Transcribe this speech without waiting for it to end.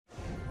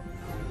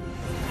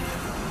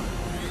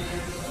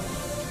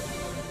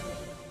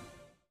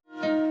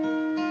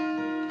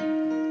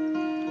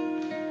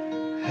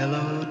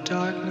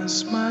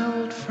darkness, my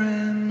old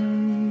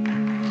friend.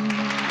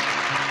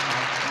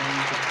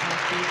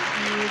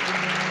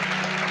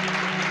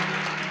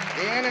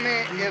 The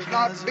enemy is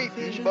not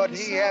beaten, but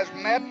he has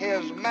met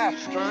his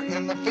master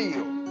in the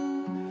field.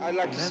 I'd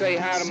like to say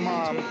hi to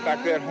Mom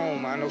back there at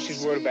home. I know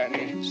she's worried about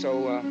me,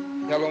 so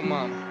hello,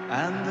 Mom.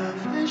 And the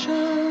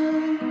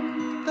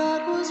vision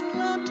that was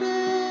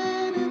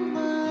planted in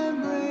my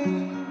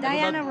brain.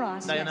 Diana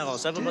Ross. Diana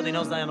Ross. Everybody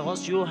knows Diana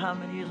Ross. You're how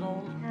many years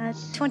old?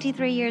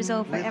 23 years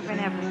old forever and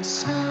ever.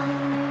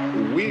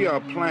 We are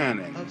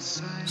planning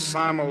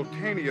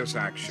simultaneous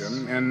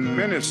action in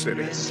many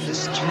cities.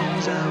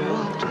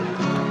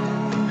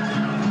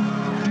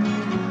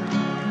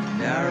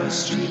 Narrow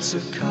streets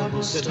of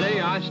cobblestone.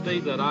 Today I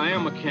state that I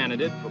am a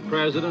candidate for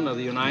President of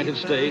the United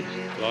States.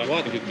 Well, I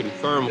want to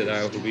confirm that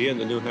I will be in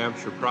the New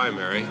Hampshire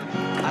primary.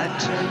 I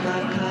turn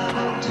my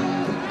collar to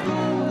the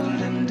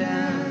cold and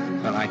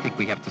damp. Well, I think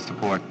we have to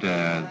support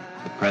the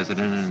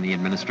president and the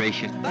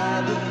administration.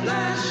 By the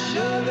flash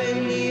of a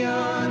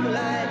neon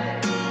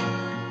light,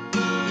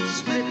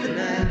 split the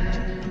night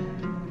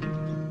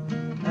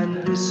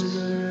and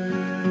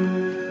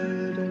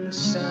whispered in the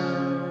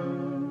sounds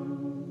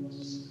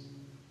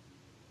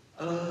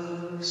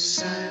of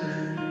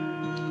silence.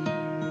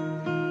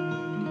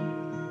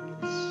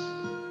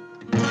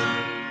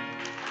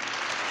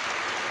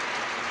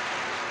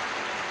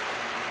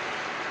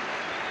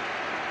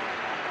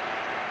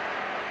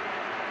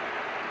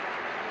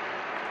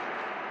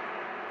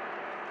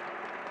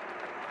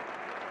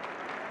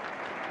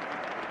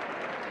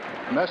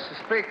 Mr.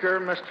 Speaker,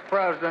 Mr.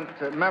 President,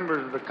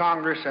 members of the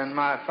Congress, and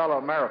my fellow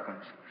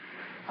Americans,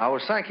 I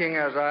was thinking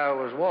as I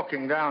was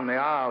walking down the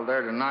aisle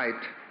there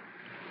tonight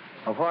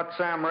of what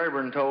Sam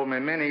Rayburn told me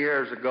many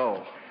years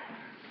ago.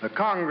 The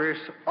Congress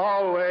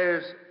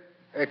always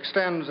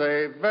extends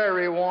a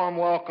very warm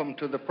welcome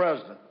to the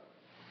President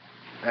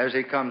as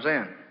he comes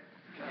in.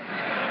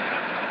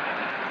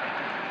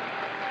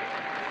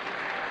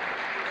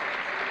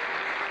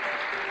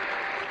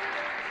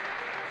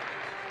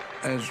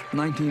 As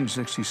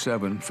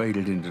 1967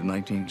 faded into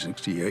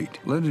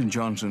 1968, Lyndon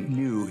Johnson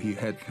knew he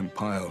had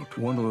compiled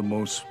one of the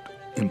most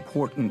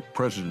important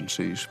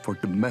presidencies for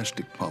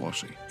domestic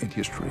policy in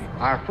history.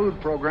 Our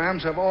food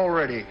programs have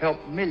already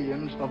helped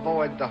millions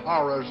avoid the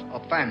horrors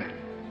of famine.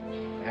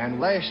 And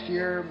last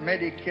year,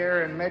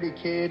 Medicare and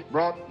Medicaid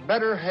brought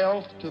better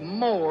health to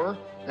more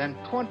than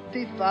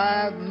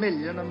 25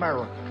 million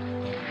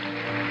Americans.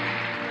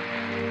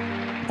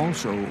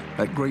 Also,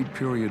 that great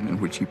period in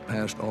which he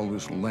passed all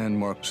this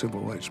landmark civil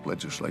rights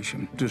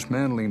legislation,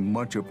 dismantling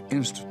much of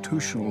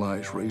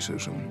institutionalized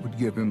racism, would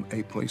give him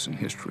a place in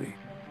history.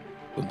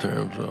 In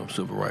terms of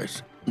civil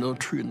rights, no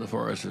tree in the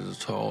forest is as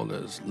tall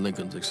as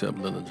Lincoln's except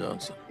Lyndon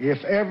Johnson.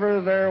 If ever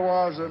there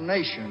was a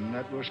nation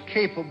that was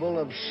capable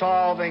of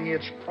solving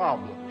its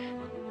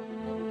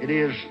problems, it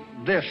is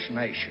this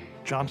nation.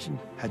 Johnson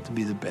had to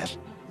be the best.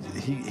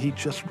 He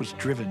just was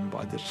driven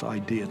by this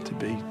idea to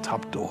be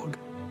top dog.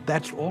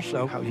 That's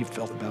also how he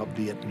felt about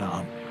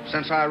Vietnam.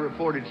 Since I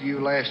reported to you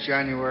last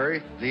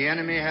January, the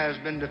enemy has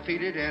been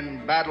defeated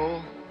in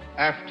battle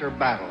after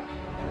battle.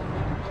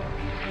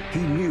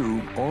 He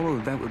knew all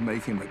of that would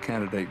make him a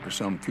candidate for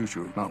some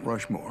future Mount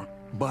Rushmore,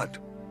 but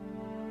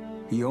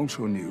he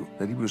also knew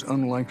that he was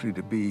unlikely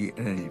to be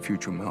in any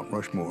future Mount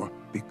Rushmore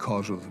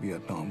because of the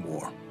Vietnam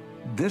War.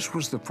 This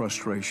was the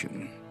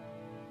frustration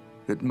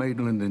that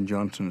made Lyndon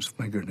Johnson's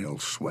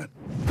fingernails sweat.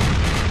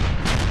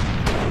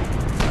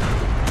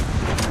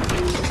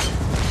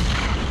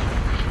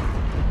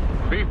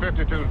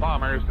 B-52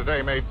 bombers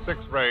today made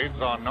 6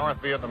 raids on North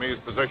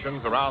Vietnamese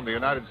positions around the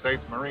United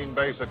States Marine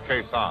base at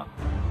Khe Sanh.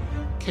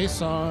 Khe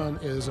Sanh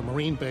is a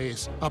Marine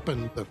base up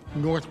in the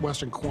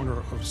northwestern corner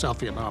of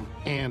South Vietnam,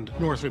 and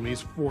North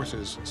Vietnamese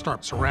forces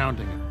start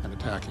surrounding it and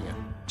attacking it.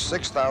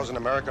 6,000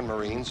 American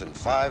Marines and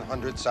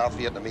 500 South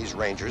Vietnamese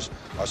Rangers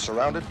are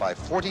surrounded by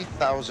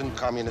 40,000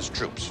 communist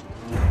troops.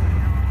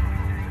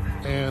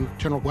 And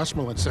General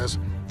Westmoreland says,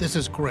 this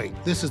is great.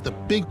 This is the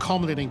big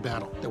culminating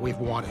battle that we've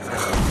wanted.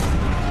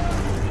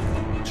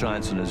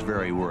 Johnson is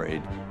very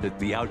worried that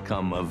the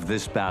outcome of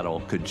this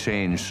battle could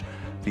change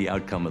the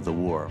outcome of the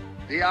war.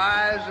 The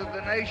eyes of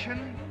the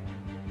nation,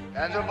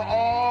 as of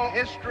all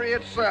history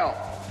itself,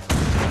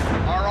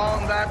 are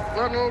on that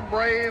little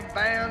brave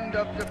band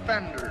of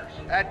defenders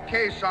at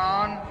Khe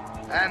Sanh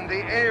and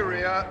the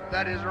area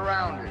that is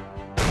around it.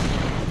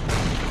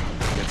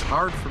 It's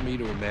hard for me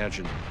to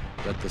imagine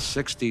that the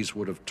 60s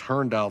would have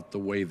turned out the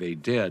way they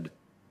did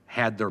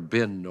had there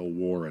been no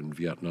war in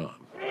Vietnam.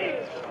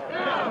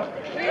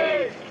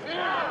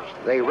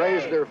 They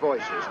raise their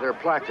voices, their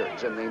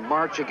placards, and they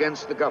march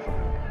against the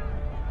government.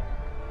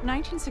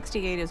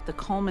 1968 is the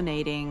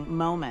culminating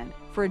moment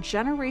for a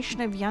generation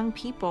of young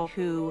people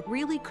who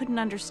really couldn't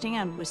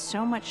understand with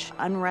so much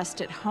unrest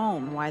at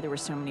home why there were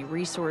so many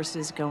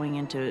resources going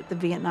into the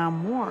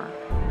Vietnam War.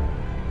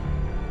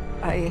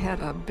 I had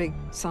a big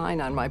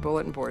sign on my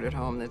bulletin board at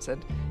home that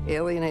said,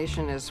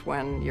 alienation is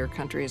when your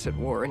country is at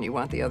war and you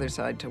want the other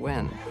side to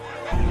win.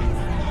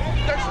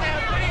 They're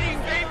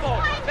stampeding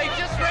people! They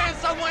just ran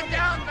someone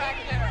down back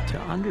there! To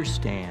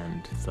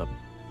understand the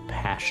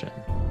passion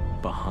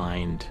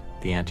behind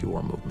the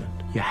anti-war movement,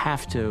 you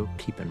have to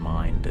keep in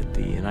mind that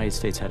the United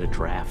States had a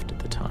draft at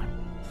the time,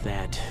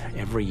 that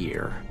every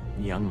year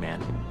young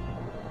men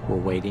were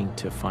waiting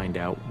to find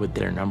out would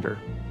their number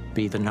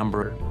be the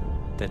number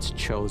that's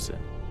chosen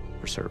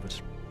for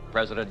service.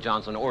 President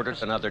Johnson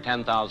orders another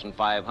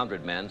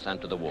 10,500 men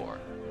sent to the war.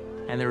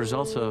 And there was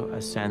also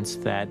a sense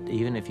that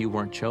even if you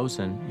weren't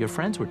chosen, your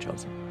friends were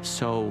chosen.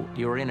 So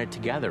you were in it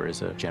together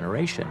as a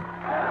generation.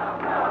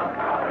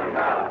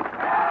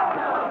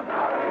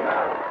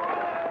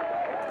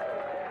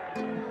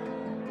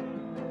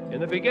 In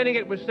the beginning,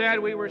 it was said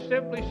we were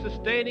simply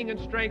sustaining and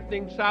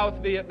strengthening South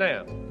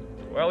Vietnam.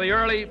 Well, the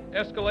early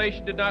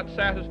escalation did not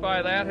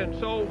satisfy that, and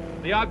so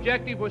the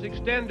objective was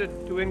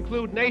extended to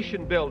include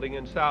nation building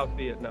in South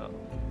Vietnam.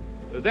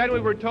 Then we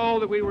were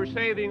told that we were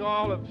saving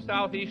all of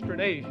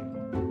Southeastern Asia.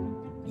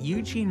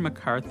 Eugene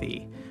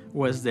McCarthy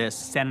was this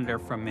senator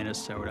from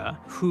Minnesota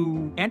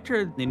who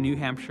entered the New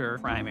Hampshire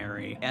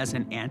primary as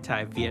an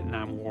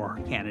anti-Vietnam War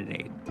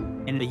candidate.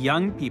 And the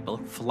young people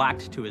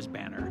flocked to his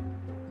banner.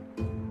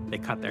 They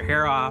cut their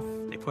hair off,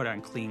 they put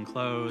on clean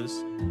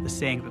clothes. The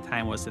saying at the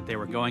time was that they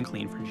were going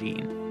clean for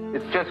Gene.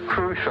 It's just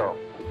crucial.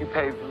 You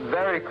pay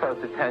very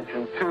close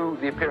attention to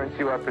the appearance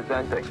you are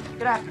presenting.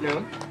 Good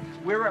afternoon.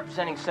 We're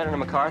representing Senator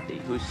McCarthy,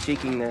 who's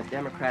seeking the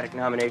Democratic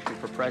nomination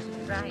for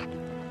president. Right.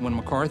 When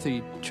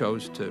McCarthy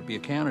chose to be a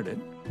candidate,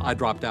 I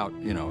dropped out,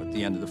 at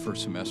the end of the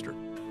first semester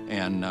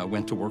and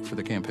went to work for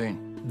the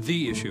campaign.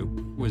 The issue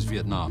was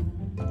Vietnam.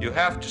 You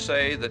have to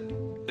say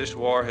that this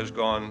war has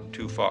gone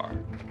too far.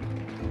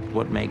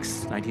 What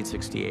makes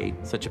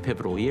 1968 such a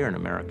pivotal year in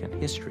American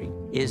history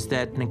is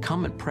that an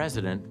incumbent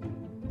president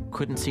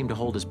couldn't seem to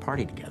hold his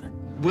party together.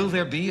 Will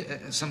there be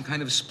some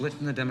kind of split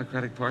in the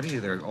Democratic Party?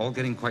 They're all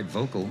getting quite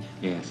vocal.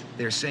 Yes.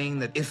 They're saying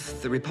that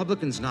if the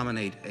Republicans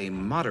nominate a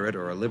moderate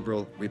or a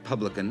liberal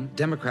Republican,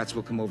 Democrats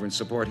will come over and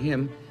support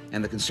him,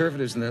 and the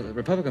conservatives in the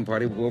Republican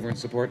Party will go over and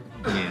support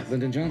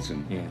Lyndon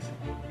Johnson. Yes.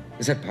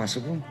 Is that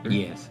possible?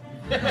 Yes.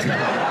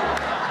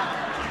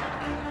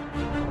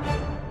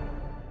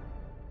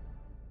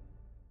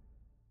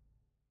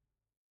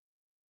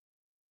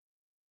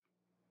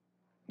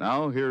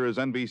 Now, here is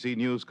NBC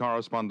News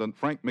correspondent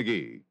Frank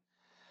McGee.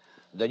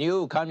 The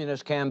new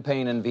communist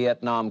campaign in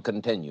Vietnam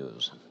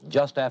continues.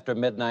 Just after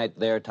midnight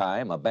their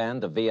time, a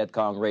band of Viet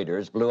Cong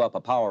raiders blew up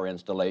a power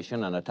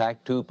installation and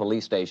attacked 2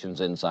 police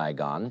stations in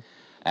Saigon.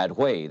 At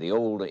Hue, the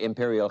old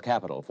imperial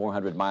capital,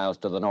 400 miles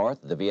to the north,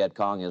 the Viet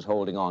Cong is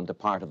holding on to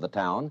part of the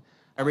town.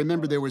 I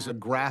remember there was a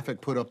graphic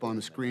put up on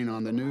the screen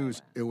on the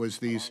news. It was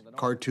these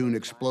cartoon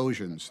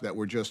explosions that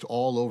were just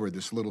all over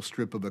this little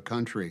strip of a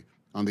country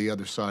on the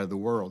other side of the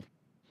world.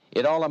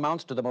 It all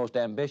amounts to the most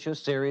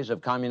ambitious series of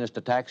communist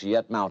attacks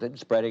yet mounted,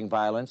 spreading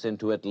violence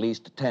into at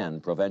least 10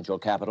 provincial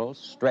capitals,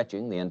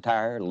 stretching the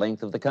entire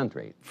length of the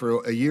country.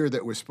 For a year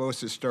that was supposed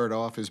to start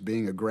off as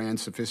being a grand,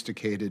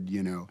 sophisticated,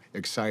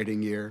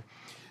 exciting year,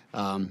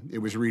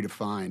 it was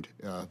redefined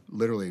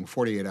literally in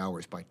 48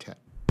 hours by Tet.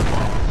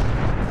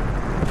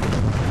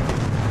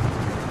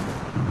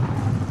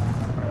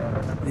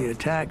 The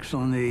attacks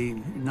on the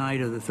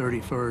night of the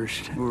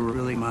 31st were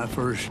really my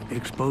first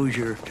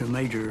exposure to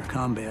major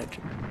combat.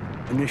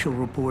 Initial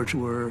reports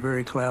were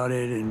very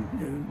clouded,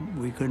 and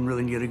we couldn't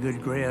really get a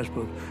good grasp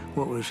of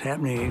what was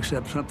happening,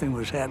 except something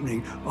was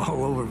happening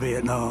all over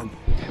Vietnam.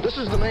 This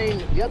is the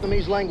main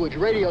Vietnamese language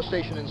radio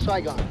station in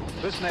Saigon.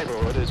 This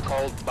neighborhood is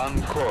called Ban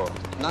Cua.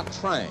 Not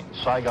Trang.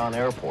 Saigon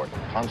Airport,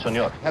 Tan Son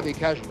Nhut. Heavy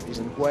casualties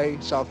in Hue,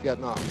 South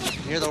Vietnam.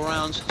 Hear the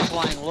rounds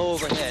flying low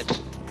overhead.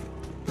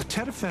 The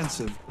Tet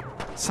Offensive,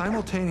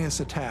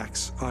 simultaneous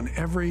attacks on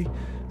every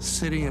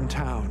city and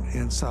town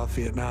in South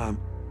Vietnam,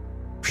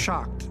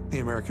 shocked the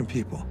American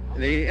people.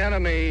 The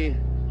enemy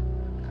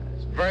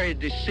very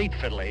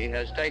deceitfully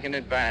has taken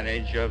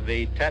advantage of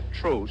the Tet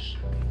truce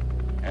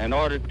in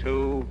order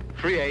to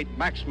create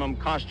maximum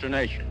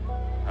consternation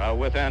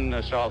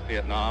within South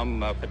Vietnam,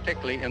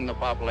 particularly in the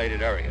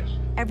populated areas.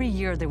 Every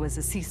year there was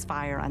a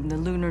ceasefire on the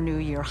Lunar New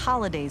Year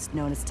holidays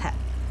known as Tet,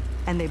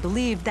 and they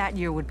believed that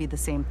year would be the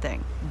same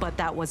thing, but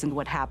that wasn't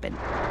what happened.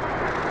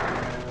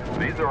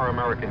 These are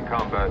American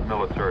combat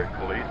military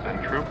police and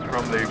troops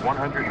from the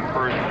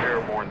 101st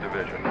Airborne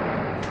Division,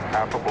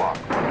 half a block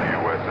from the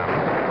U.S.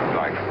 Embassy in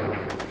Saigon.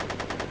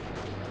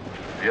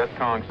 Viet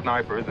Cong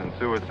snipers and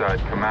suicide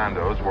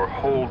commandos were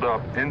holed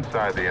up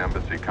inside the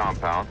embassy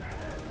compound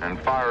and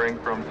firing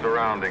from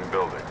surrounding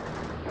buildings.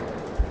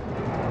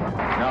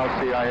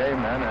 Now CIA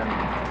men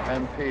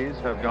and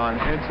MPs have gone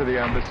into the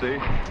embassy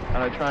and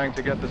are trying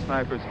to get the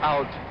snipers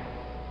out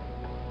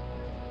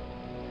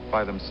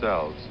by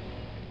themselves.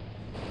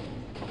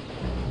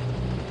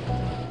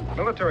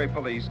 Military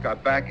police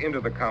got back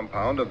into the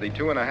compound of the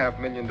 $2.5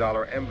 million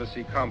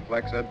embassy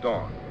complex at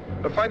dawn.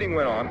 The fighting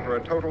went on for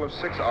a total of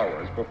 6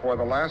 hours before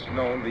the last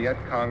known Viet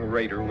Cong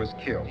raider was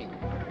killed.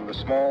 From the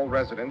small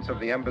residence of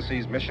the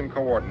embassy's mission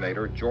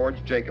coordinator,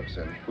 George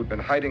Jacobson, who'd been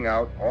hiding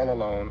out all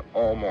alone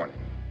all morning.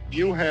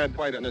 You had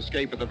quite an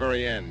escape at the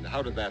very end.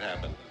 How did that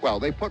happen? Well,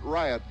 they put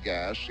riot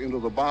gas into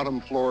the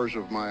bottom floors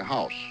of my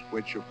house,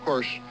 which, of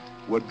course,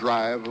 would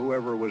drive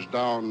whoever was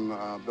down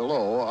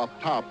below up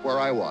top where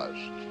I was.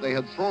 They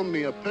had thrown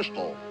me a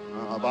pistol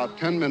about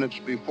 10 minutes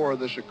before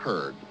this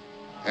occurred.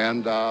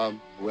 And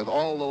with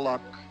all the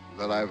luck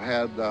that I've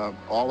had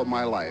all of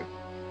my life,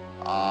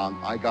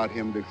 I got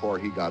him before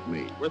he got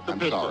me. With the I'm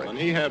pistol, sorry. and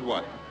he had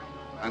what?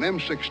 An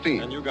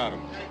M16. And you got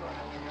him.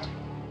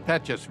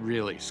 That just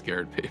really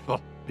scared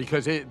people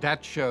because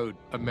that showed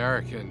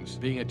Americans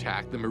being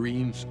attacked, the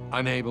Marines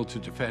unable to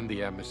defend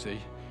the embassy.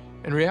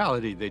 In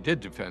reality, they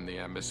did defend the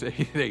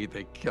embassy.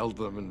 They killed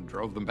them and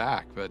drove them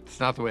back, but it's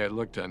not the way it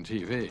looked on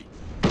TV.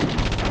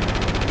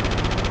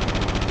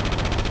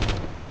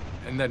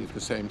 And then at the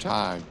same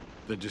time,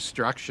 the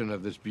destruction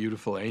of this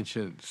beautiful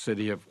ancient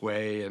city of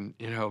Wei, and,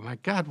 you know, my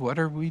God, what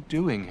are we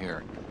doing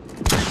here?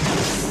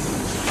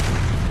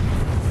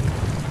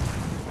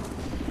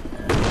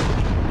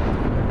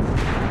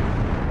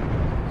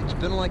 It's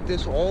been like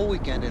this all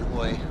weekend in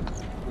Hue.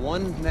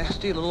 One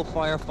nasty little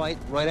firefight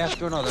right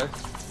after another.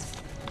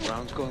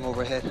 Rounds going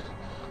overhead.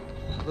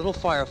 Little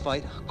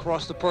firefight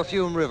across the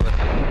Perfume River.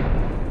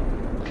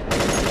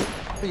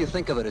 What do you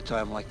think of at a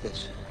time like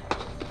this?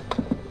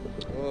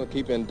 Well,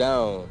 keeping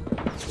down.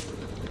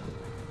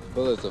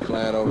 Bullets are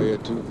flying over here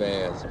too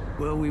fast.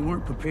 Well, we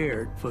weren't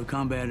prepared for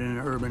combat in an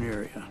urban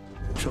area.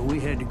 So we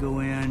had to go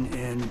in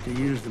and, to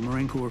use the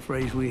Marine Corps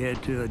phrase, we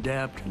had to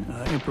adapt,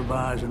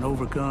 improvise, and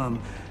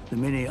overcome the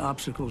many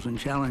obstacles and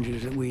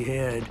challenges that we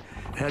had.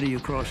 How do you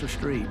cross a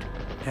street?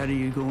 How do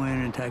you go in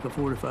and attack a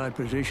fortified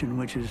position,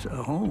 which is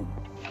a home?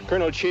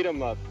 Colonel Cheatham,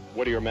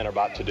 what are your men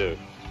about to do?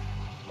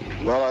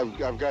 Well,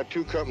 I've got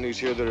two companies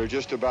here that are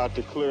just about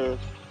to clear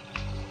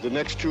the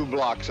next 2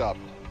 blocks up.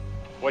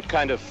 What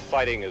kind of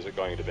fighting is it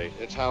going to be?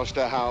 It's house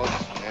to house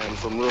and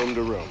from room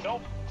to room.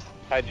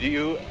 Had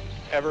you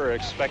ever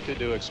expected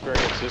to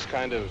experience this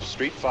kind of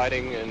street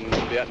fighting in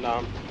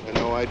Vietnam?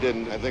 No, I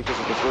didn't. I think this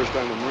is the first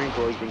time the Marine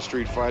Corps has been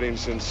street fighting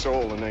since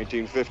Seoul in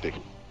 1950.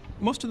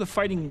 Most of the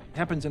fighting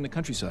happens in the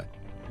countryside.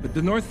 But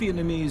the North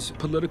Vietnamese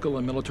political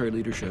and military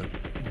leadership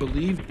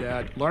believed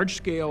that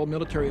large-scale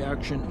military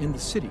action in the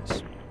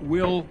cities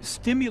will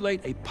stimulate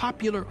a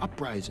popular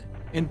uprising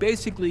and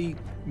basically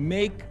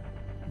make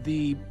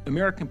the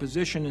American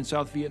position in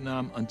South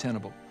Vietnam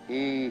untenable.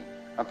 He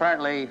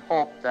apparently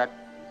hoped that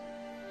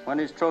when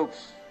his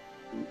troops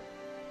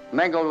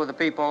mingled with the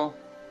people,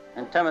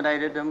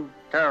 intimidated them,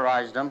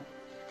 terrorized them,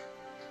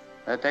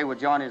 that they would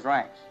join his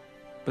ranks.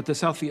 But the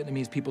South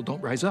Vietnamese people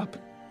don't rise up.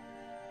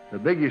 The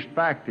biggest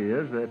fact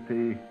is that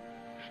the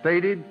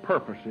stated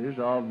purposes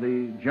of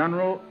the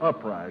general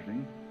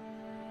uprising,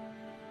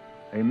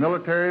 a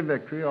military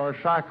victory or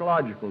a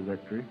psychological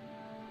victory,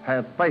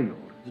 have failed.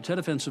 The Tet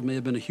Offensive may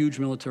have been a huge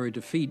military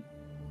defeat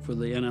for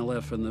the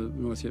NLF and the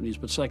North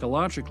Vietnamese, but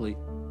psychologically,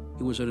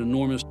 it was an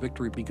enormous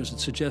victory because it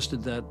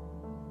suggested that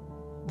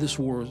this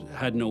war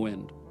had no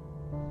end.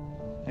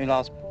 We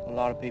lost a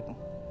lot of people.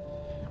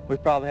 We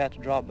probably have to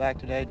drop back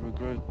today to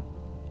regroup.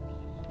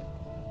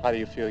 How do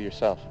you feel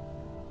yourself?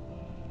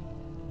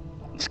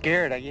 I'm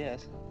scared, I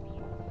guess.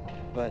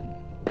 But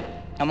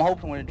I'm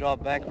hoping when we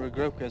drop back and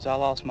regroup because I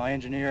lost my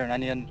engineer and I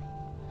need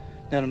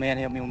another man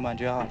to help me with my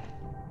job.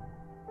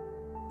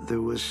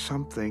 There was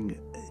something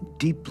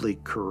deeply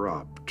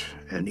corrupt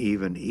and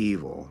even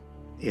evil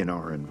in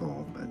our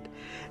involvement.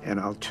 And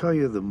I'll tell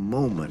you the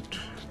moment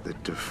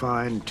that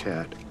defined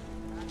Tet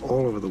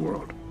all over the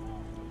world.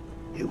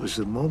 It was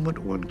the moment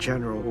when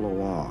General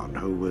Loan,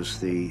 who was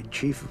the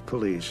chief of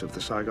police of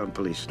the Saigon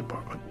Police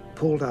Department,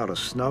 pulled out a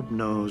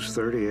snub-nosed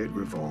 .38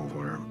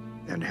 revolver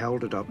and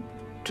held it up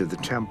to the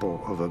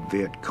temple of a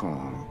Viet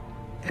Cong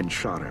and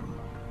shot him.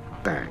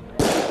 Bang.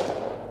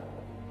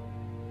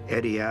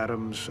 Eddie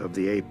Adams of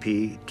the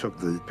AP took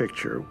the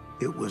picture.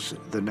 It was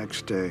the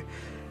next day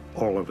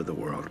all over the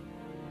world.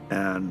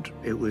 And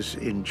it was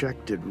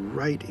injected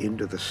right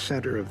into the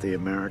center of the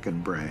American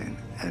brain,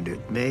 and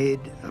it made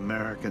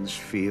Americans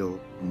feel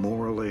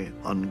morally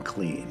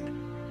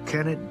unclean.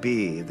 Can it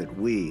be that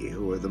we,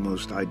 who are the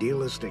most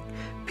idealistic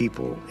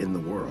people in the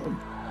world,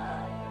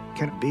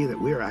 can it be that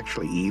we are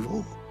actually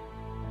evil?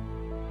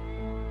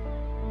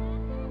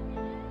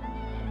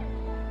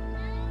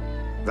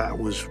 That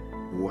was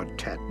what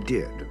Tet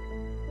did.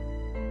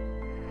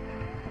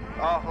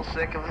 Awful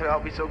sick of it.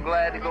 I'll be so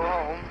glad to go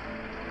home.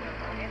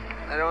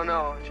 I don't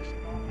know.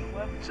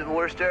 It's the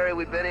worst area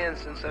we've been in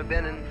since I've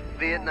been in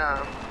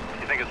Vietnam.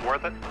 You think it's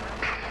worth it?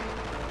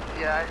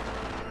 Yeah,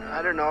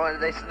 I don't know.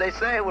 They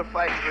say we're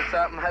fighting for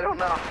something. I don't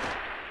know.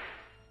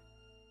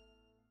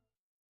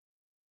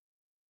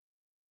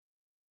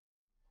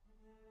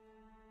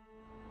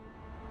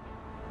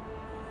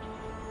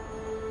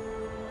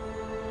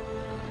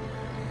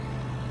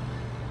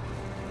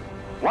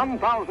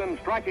 "1,000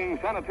 striking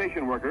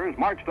sanitation workers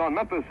marched on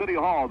Memphis City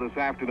Hall this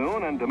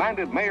afternoon and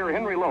demanded Mayor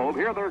Henry Loeb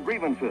hear their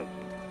grievances.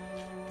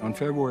 On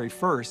February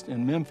 1st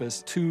in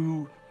Memphis,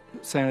 2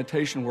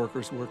 sanitation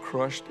workers were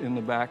crushed in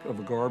the back of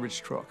a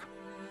garbage truck.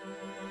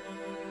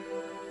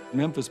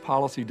 Memphis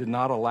policy did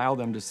not allow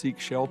them to seek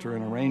shelter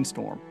in a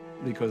rainstorm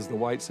because the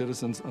white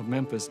citizens of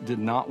Memphis did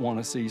not want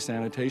to see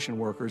sanitation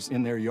workers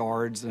in their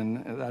yards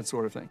and that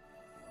sort of thing.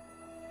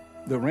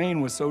 The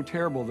rain was so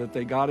terrible that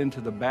they got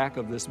into the back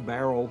of this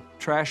barrel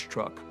trash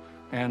truck,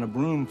 and a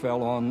broom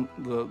fell on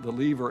the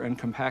lever and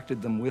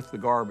compacted them with the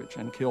garbage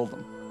and killed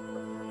them.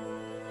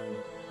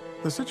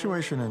 The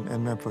situation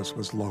in Memphis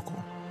was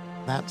local.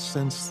 That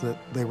sense that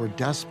they were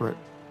desperate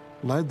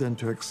led them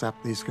to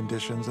accept these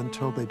conditions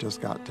until they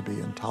just got to be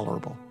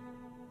intolerable.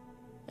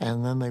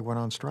 And then they went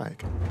on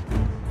strike.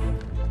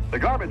 The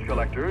garbage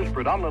collectors,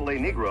 predominantly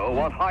Negro,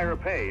 want higher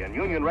pay and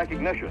union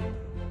recognition.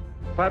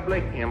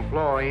 Public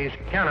employees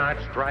cannot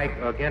strike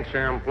against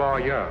their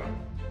employer.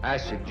 I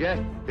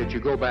suggest that you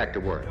go back to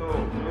work.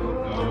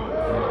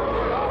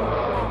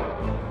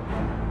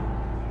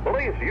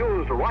 Police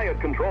used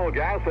riot control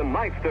gas and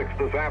nightsticks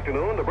this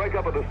afternoon to break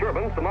up a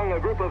disturbance among a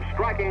group of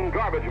striking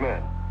garbage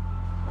men.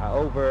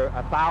 Over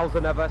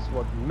 1,000 of us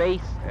were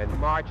maced and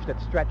marched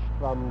that stretched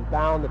from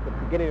down at the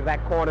beginning of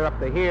that corner up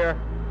to here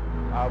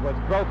was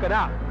broken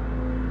up.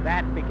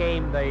 That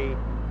became the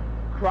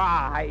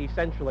cry,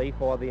 essentially,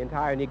 for the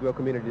entire Negro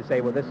community to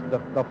say, well,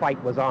 the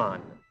fight was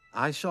on.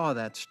 I saw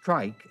that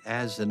strike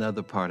as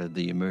another part of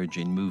the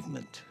emerging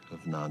movement of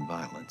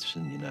nonviolence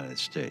in the United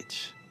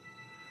States.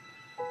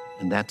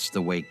 And that's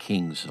the way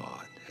King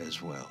saw it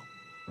as well.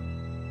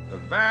 The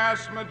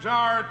vast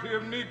majority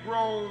of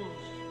Negroes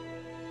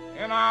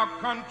in our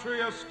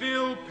country are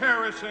still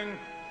perishing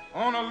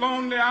on a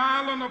lonely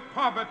island of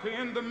poverty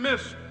in the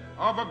midst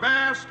of a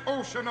vast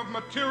ocean of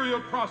material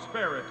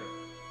prosperity.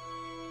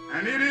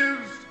 And it is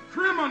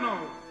criminal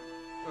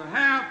to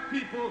have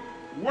people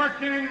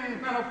working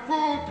at a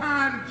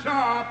full-time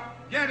job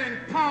getting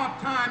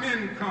part-time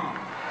income.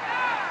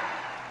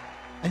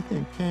 I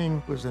think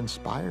King was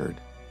inspired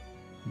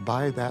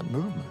by that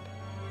movement,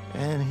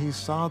 and he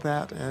saw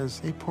that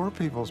as a poor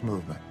people's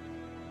movement.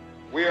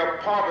 We are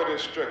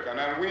poverty-stricken,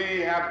 and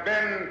we have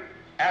been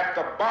at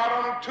the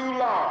bottom too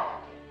long.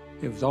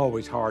 It was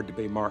always hard to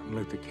be Martin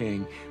Luther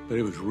King, but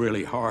it was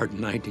really hard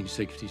in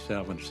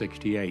 1967,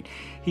 68.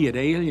 He had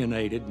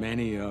alienated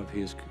many of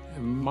his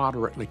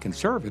moderately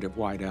conservative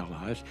white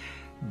allies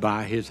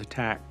by his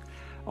attack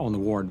on the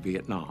war in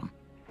Vietnam.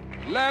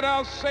 Let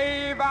us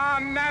save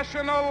our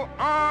national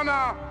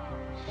honor,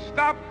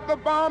 stop the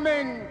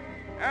bombing,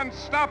 and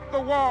stop the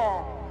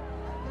war.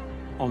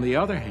 On the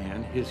other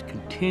hand, his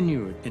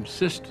continued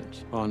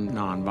insistence on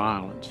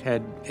nonviolence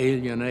had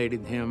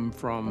alienated him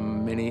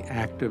from many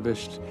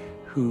activists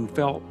who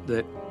felt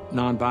that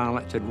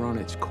nonviolence had run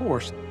its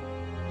course.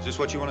 Is this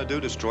what you want to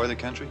do, destroy the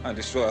country? I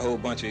destroy a whole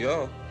bunch of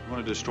y'all. You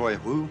want to destroy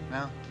who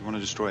now? You want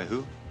to destroy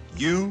who?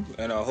 You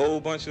and a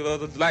whole bunch of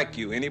others like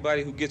you,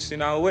 anybody who gets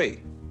in our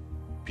way.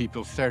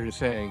 People started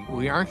saying,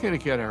 we aren't going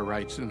to get our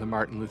rights in the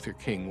Martin Luther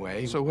King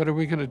way, so what are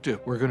we going to do?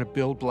 We're going to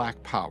build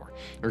black power.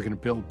 We're going to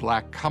build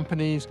black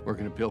companies. We're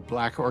going to build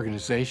black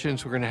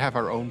organizations. We're going to have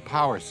our own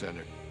power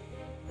center.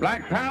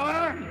 Black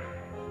power,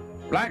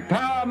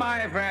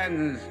 my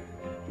friends,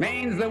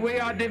 means that we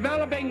are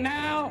developing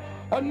now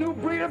a new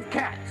breed of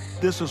cats.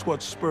 This is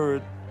what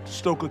spurred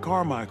Stokely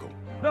Carmichael.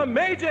 The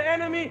major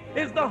enemy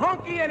is the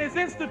hunky and his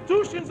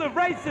institutions of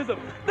racism.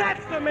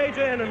 That's the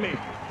major enemy.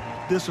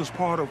 This is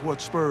part of what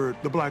spurred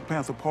the Black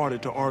Panther Party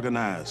to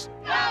organize.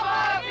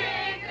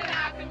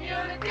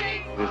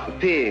 It's the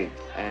pigs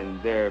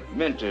and their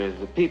mentors,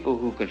 the people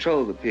who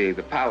control the pig,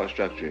 the power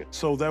structure.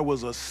 So there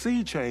was a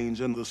sea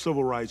change in the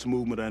civil rights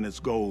movement and its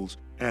goals,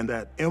 and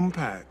that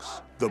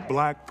impacts the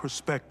black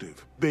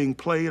perspective being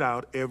played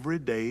out every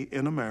day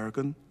in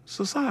American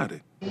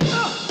society.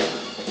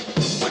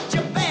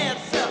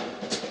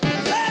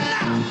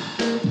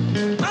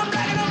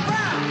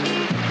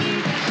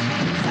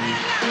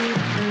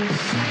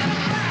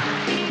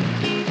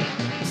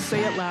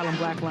 Say it loud, I'm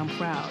black and I'm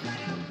proud.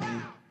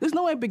 There's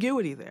no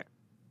ambiguity there.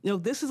 You know,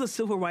 this is a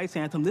civil rights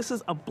anthem. This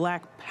is a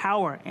black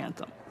power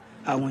anthem.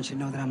 I want you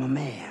to know that I'm a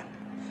man,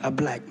 a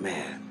black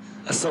man,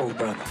 a soul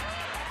brother.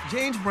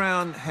 James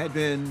Brown had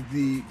been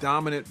the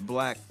dominant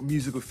black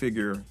musical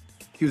figure.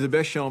 He was the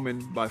best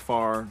showman by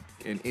far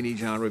in any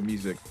genre of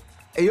music.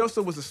 He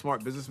also was a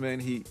smart businessman.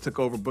 He took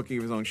over booking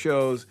of his own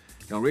shows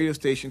on radio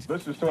stations.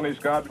 This is Tony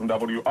Scott from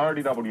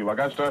WRDW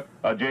Augusta,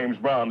 a James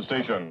Brown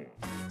station.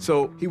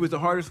 So he was the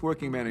hardest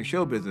working man in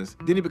show business.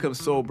 Then he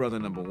becomes soul brother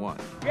 #1.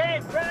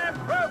 James Brown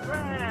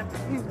program.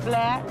 He's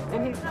black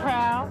and he's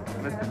proud.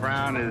 Mr.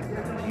 Brown is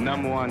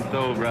 #1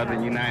 soul brother in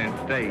the United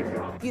States.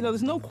 You know,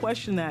 there's no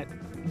question that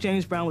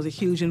James Brown was a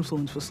huge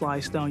influence for Sly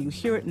Stone. You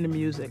hear it in the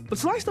music. But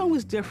Sly Stone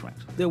was different.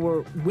 There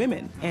were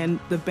women, and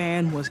the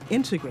band was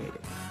integrated.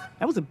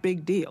 That was a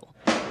big deal.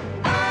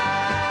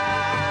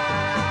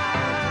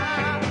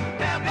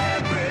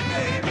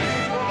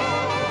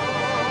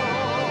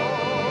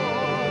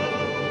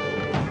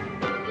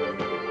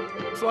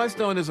 Sly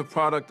Stone is a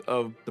product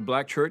of the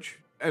black church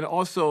and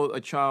also a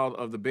child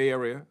of the Bay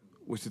Area,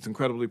 which is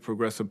incredibly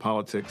progressive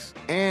politics.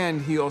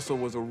 And he also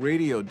was a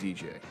radio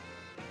DJ.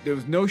 There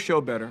was no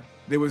show better.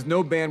 There was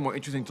no band more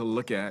interesting to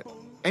look at.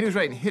 And he was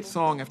writing hit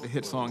song after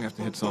hit song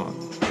after hit song.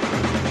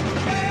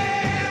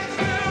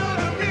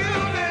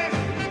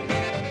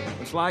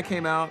 Sly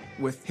came out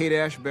with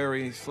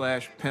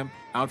Haight-Ashbury/Pimp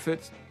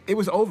outfits, it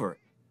was over.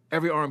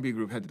 Every R&B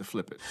group had to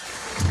flip it.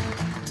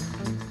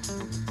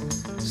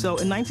 So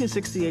in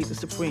 1968, the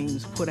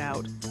Supremes put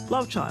out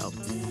Love Child.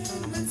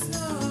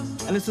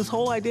 And it's this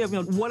whole idea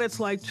of, what it's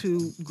like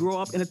to grow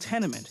up in a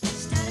tenement.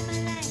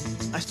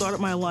 I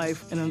started my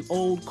life in an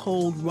old,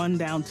 cold,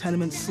 rundown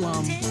tenement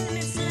slum.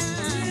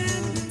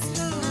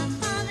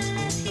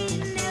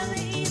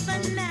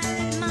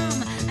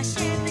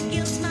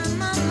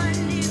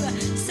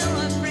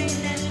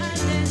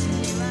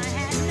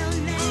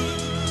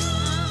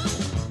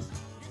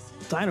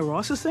 Diana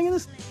Ross is singing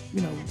this,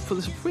 for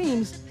the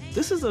Supremes.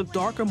 This is a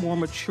darker, more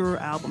mature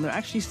album. They're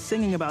actually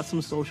singing about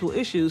some social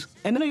issues.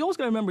 And then you always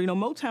got to remember,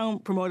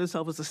 Motown promoted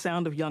itself as the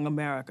sound of young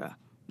America.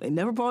 They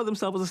never promoted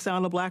themselves as the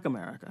sound of Black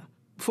America.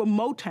 For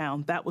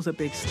Motown, that was a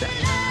big step.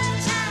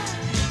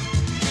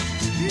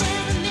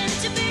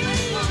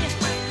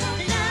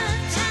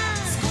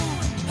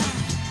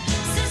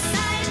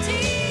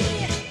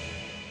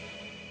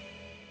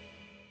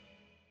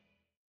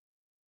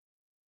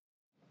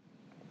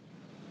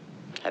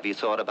 Have you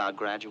thought about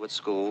graduate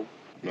school?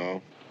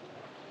 No.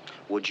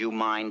 Would you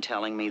mind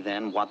telling me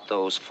then what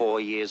those 4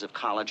 years of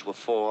college were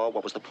for?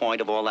 What was the point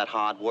of all that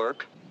hard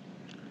work?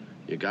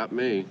 You got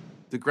me.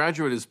 The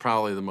Graduate is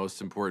probably the most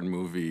important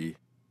movie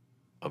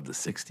of the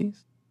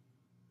 60s.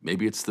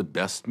 Maybe it's the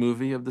best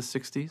movie of the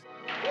 60s.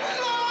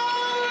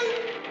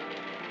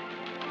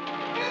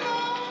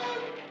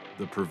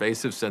 The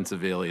pervasive sense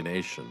of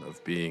alienation,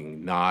 of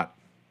being not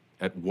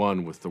at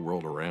one with the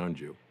world around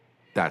you.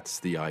 That's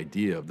the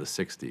idea of the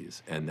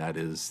 60s, and that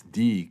is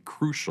the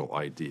crucial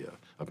idea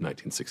of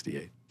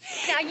 1968.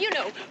 Now,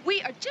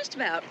 we are just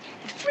about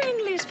the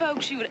friendliest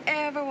folks you would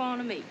ever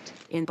want to meet.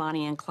 In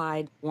Bonnie and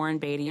Clyde, Warren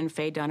Beatty and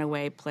Faye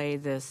Dunaway play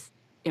this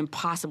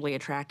impossibly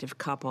attractive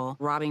couple.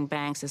 Robbing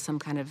banks is some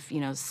kind of,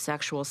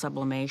 sexual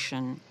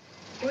sublimation.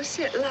 What's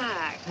it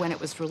like? When it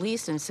was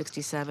released in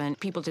 '67,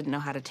 people didn't know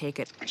how to take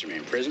it. What, you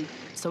mean prison?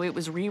 So it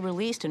was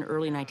re-released in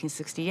early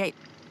 1968.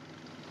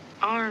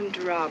 Armed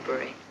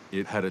robbery.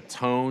 It had a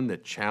tone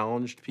that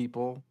challenged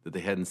people that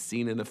they hadn't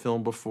seen in a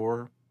film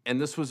before. And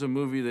this was a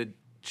movie that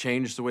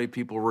changed the way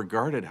people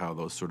regarded how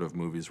those sort of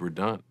movies were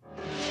done.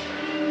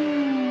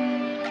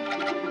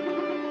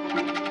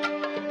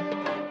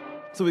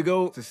 So we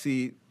go to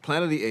see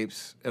Planet of the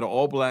Apes at an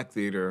all-black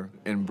theater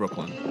in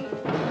Brooklyn.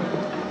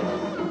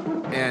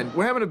 And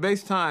we're having a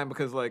base time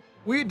because,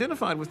 we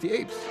identified with the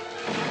apes.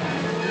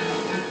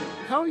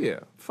 Hell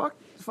yeah. Fuck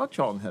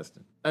Charlton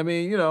Heston. I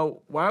mean,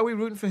 why are we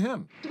rooting for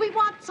him? Do we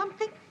want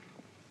something?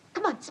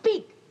 Come on,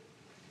 speak.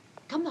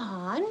 Come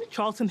on.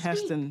 Charlton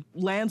Heston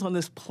lands on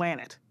this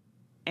planet,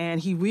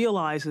 and he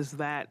realizes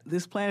that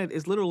this planet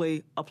is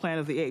literally a planet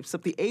of the apes,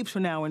 except the apes are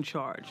now in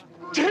charge.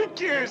 Take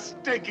your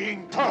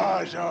stinking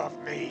paws off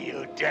me,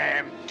 you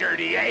damn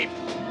dirty ape!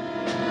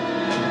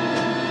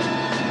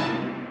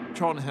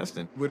 Charlton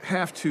Heston would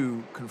have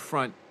to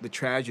confront the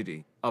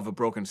tragedy of a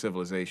broken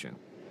civilization.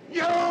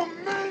 You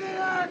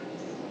maniacs!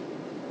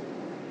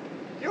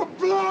 You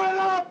blew it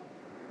up!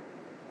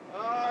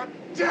 Oh,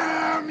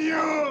 damn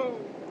you!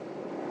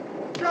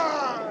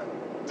 God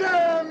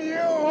damn you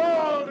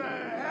all to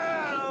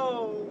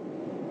hell!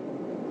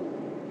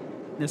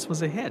 This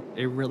was a hit.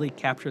 It really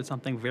captured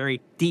something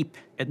very deep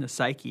in the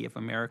psyche of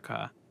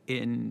America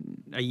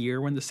in a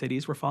year when the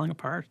cities were falling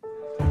apart.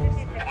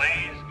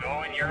 Please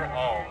go in your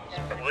homes.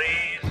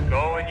 Please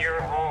go in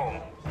your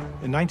homes.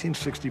 In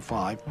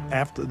 1965,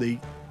 after the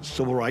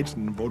Civil Rights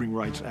and Voting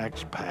Rights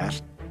Acts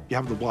passed, you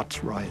have the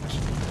Watts riots.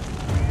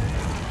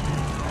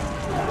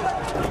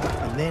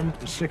 And then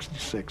in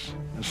 66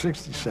 and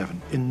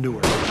 67 in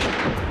Newark,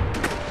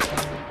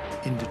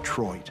 in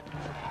Detroit.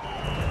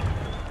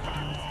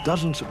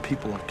 Dozens of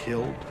people are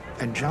killed,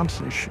 and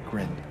Johnson is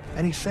chagrined.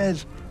 And he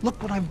says,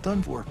 look what I've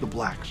done for the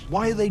blacks.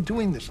 Why are they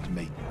doing this to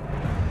me?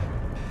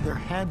 There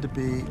had to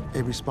be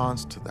a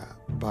response to that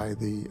by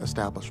the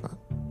establishment.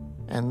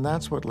 And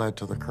that's what led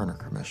to the Kerner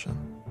Commission.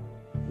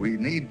 We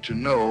need to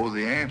know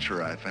the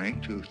answer, I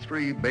think, to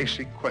three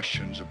basic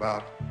questions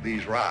about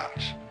these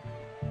riots.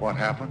 What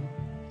happened?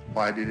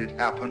 Why did it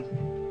happen?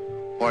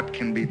 What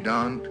can be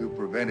done to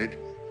prevent it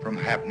from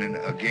happening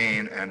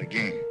again and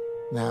again?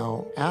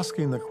 Now,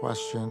 asking the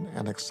question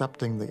and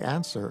accepting the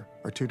answer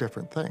are two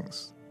different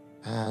things.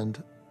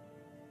 And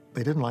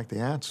they didn't like the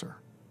answer.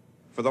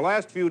 For the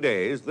last few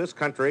days, this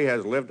country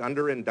has lived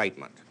under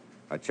indictment,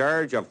 a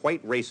charge of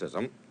white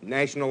racism,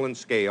 national in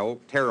scale,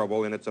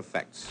 terrible in its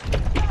effects.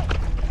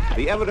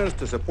 The evidence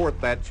to support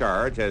that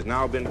charge has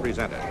now been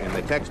presented in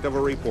the text of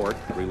a report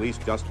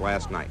released just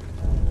last night.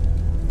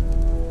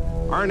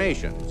 Our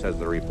nation, says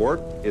the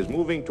report, is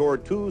moving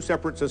toward two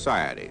separate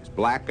societies,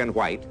 black and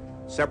white,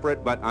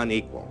 separate but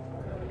unequal.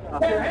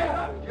 Get your hands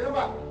up. Get them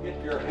up.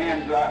 Get your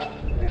hands up.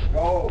 Let's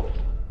go.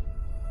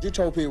 You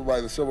told people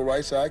by the Civil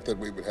Rights Act that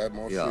we would have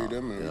more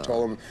freedom, and we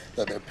told them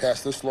that they'd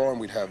pass this law and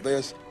we'd have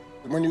this.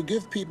 When you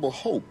give people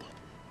hope,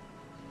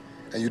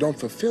 and you don't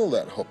fulfill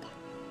that hope,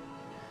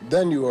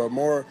 then you are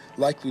more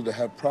likely to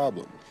have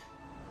problems.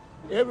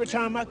 Every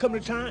time I come to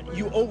town,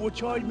 you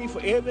overcharge me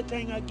for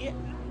everything I get.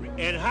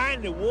 And how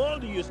in the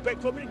world do you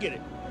expect for me to get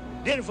it?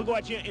 Then if I go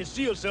out here and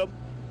steal something,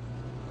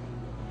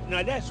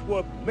 now that's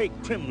what make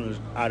criminals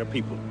out of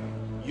people.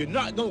 You're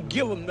not gonna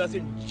give them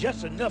nothing,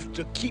 just enough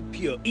to keep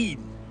you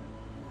eating.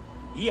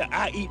 Yeah,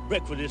 I eat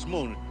breakfast this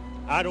morning.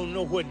 I don't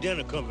know where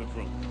dinner coming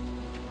from.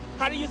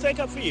 How do you think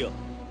I feel?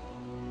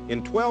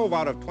 In 12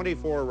 out of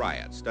 24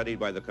 riots studied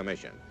by the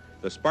commission,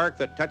 the spark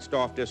that touched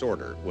off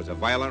disorder was a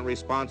violent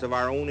response of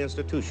our own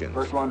institutions.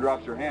 First one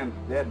drops her hand,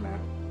 dead man.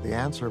 The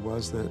answer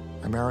was that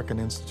American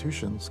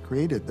institutions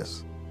created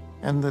this,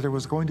 and that it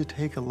was going to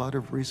take a lot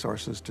of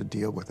resources to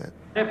deal with it.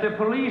 If the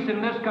police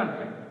in this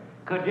country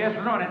could just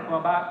run it for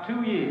about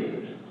 2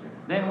 years,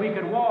 then we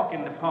could walk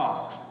in the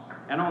parks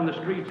and on the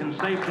streets in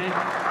safety, and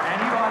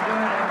you are doing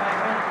it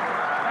magnificent.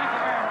 Thank you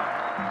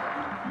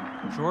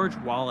very much. George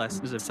Wallace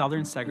is a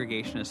Southern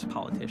segregationist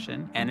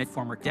politician and a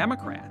former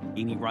Democrat.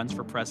 And he runs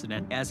for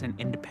president as an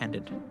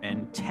independent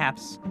and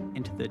taps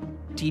into the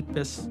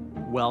deepest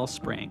well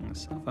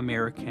springs of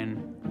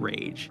American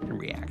rage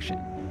and reaction.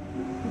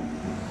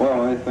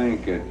 Well, I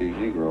think the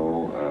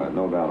Negro,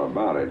 no doubt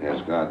about it,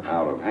 has got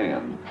out of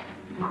hand.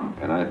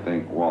 And I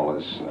think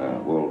Wallace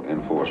will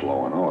enforce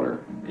law and order.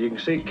 You can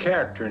see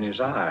character in his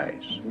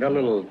eyes. Got a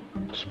little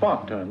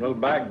spunk to him, a little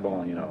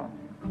backbone, you know.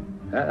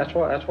 That's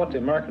what the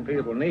American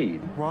people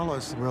need.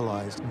 Wallace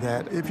realized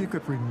that if you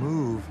could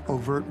remove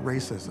overt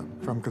racism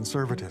from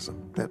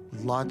conservatism, that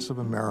lots of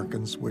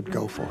Americans would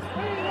go for it.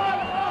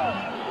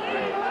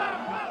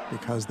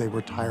 Because they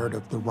were tired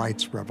of the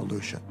rights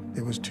revolution.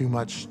 It was too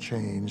much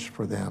change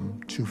for them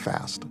too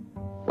fast.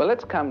 Well,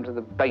 let's come to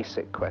the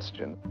basic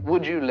question.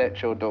 Would you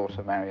let your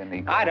daughter marry a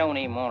Negro? I don't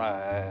even want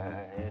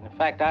to, in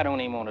fact, I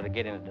don't even want to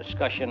get into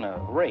discussion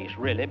of race,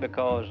 really,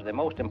 because the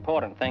most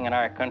important thing in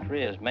our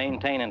country is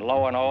maintaining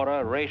law and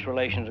order. Race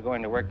relations are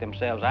going to work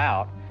themselves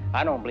out.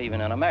 I don't believe in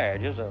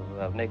intermarriages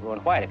of Negro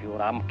and white, if you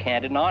will. I'm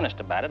candid and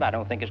honest about it. I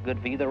don't think it's good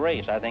for either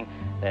race. I think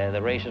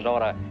the races ought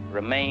to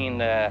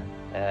remain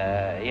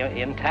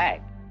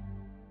intact.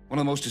 One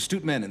of the most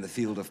astute men in the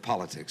field of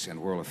politics and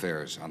world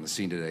affairs on the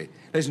scene today.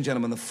 Ladies and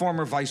gentlemen, the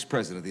former Vice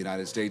President of the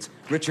United States,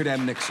 Richard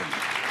M. Nixon.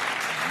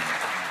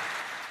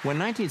 When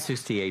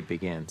 1968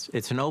 begins,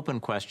 it's an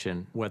open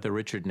question whether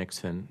Richard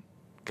Nixon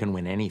can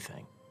win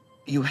anything.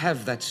 You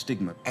have that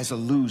stigma as a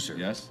loser.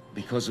 Yes.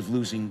 Because of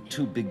losing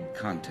 2 big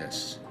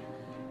contests.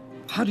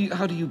 How do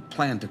you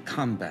plan to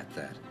combat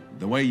that?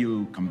 The way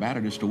you combat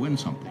it is to win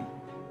something.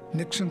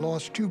 Nixon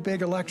lost 2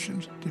 big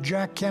elections to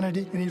Jack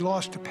Kennedy, and he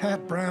lost to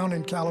Pat Brown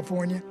in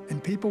California.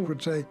 And people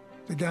would say,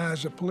 the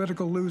guy's a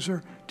political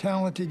loser,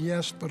 talented,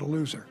 yes, but a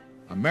loser.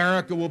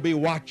 America will be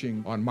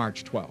watching on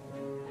March 12th.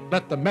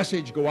 Let the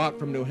message go out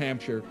from New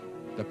Hampshire.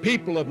 The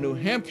people of New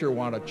Hampshire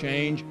want a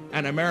change,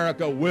 and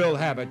America will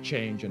have a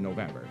change in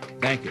November.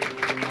 Thank you.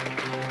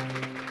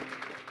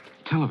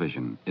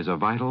 Television is a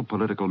vital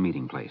political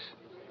meeting place.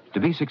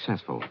 To be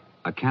successful,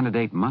 a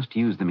candidate must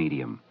use the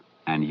medium,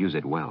 and use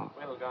it well.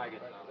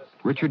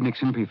 Richard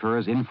Nixon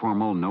prefers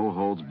informal,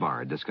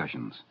 no-holds-barred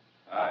discussions.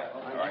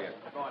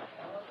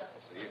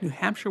 New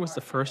Hampshire was the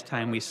first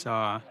time we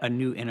saw a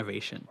new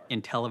innovation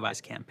in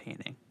televised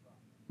campaigning.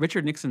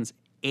 Richard Nixon's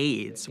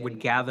aides would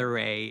gather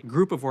a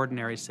group of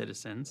ordinary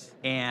citizens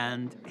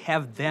and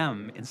have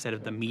them, instead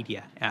of the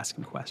media,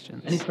 asking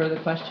questions. Any further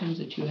questions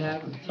that you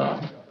have or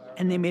thought?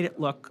 And they made it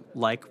look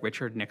like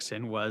Richard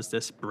Nixon was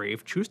this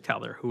brave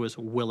truth-teller who was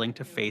willing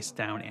to face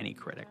down any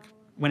critic,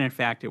 when in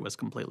fact it was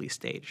completely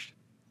staged.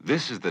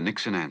 This is the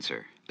Nixon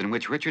Answer, in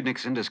which Richard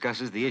Nixon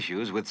discusses the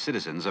issues with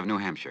citizens of New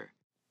Hampshire.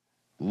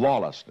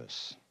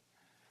 Lawlessness,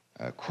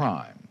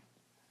 crime,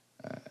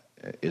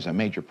 is a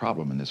major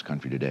problem in this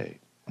country today.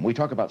 And we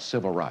talk about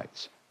civil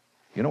rights.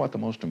 You know what the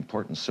most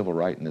important civil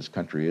right in this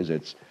country is?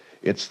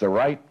 It's the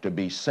right to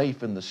be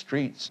safe in the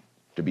streets,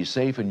 to be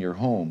safe in your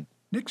home.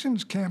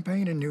 Nixon's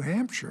campaign in New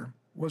Hampshire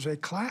was a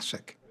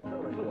classic.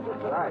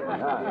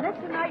 That's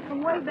the night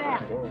from way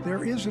back.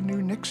 There is a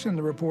new Nixon,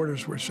 the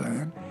reporters were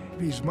saying.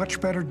 He's much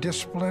better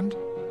disciplined.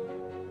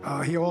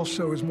 He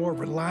also is more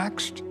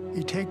relaxed.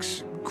 He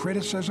takes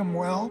criticism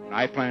well.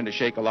 I plan to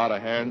shake a lot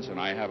of hands, and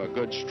I have a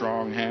good,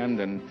 strong hand,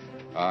 and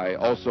I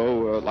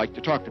also like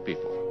to talk to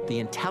people. The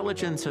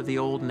intelligence of the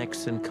old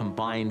Nixon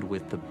combined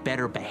with the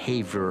better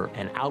behavior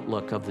and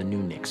outlook of the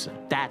new Nixon.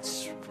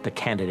 That's the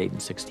candidate in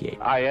 '68.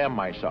 I am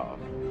myself,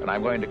 and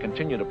I'm going to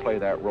continue to play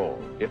that role.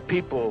 If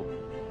people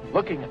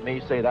looking at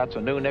me say that's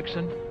a new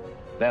Nixon,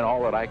 then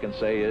all that I can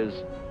say is,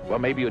 well,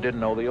 maybe you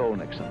didn't know the old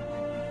Nixon.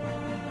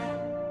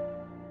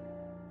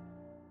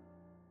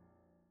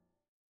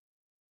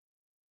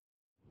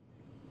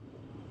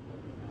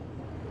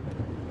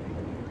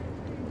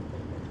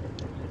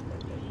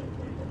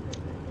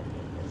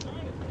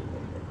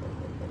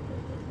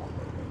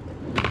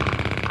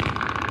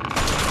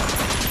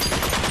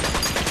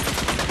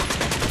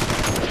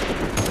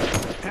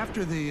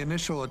 After the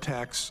initial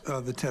attacks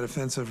of the Tet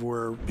Offensive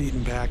were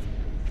beaten back,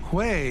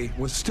 Hue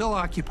was still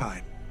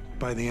occupied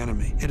by the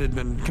enemy. It had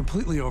been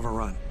completely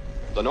overrun.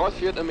 The North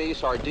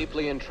Vietnamese are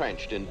deeply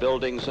entrenched in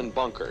buildings and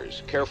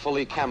bunkers,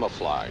 carefully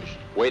camouflaged,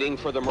 waiting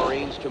for the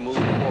Marines to move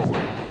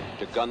forward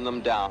to gun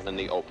them down in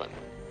the open.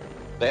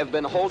 They have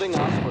been holding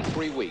out for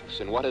 3 weeks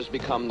in what has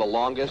become the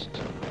longest,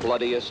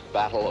 bloodiest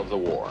battle of the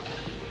war.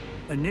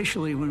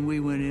 Initially, when we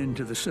went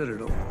into the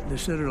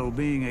Citadel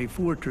being a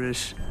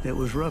fortress that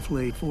was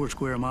roughly 4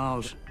 square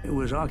miles, it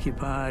was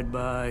occupied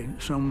by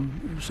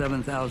some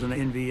 7,000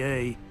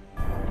 NVA.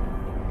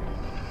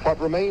 What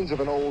remains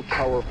of an old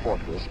tower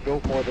fortress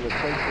built more than a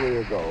century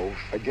ago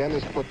again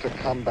is put to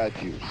combat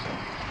use.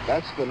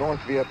 That's the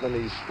North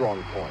Vietnamese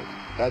strong point.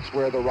 That's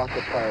where the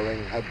rocket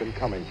firing had been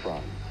coming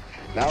from.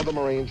 Now the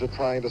Marines are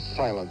trying to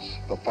silence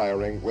the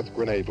firing with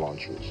grenade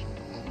launchers.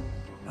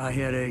 I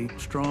had a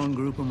strong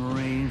group of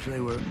Marines.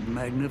 They were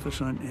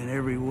magnificent in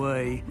every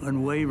way,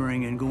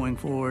 unwavering and going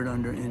forward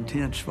under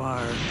intense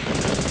fire.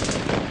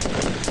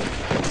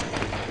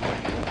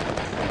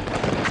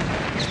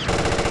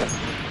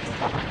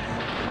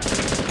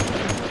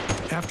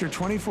 After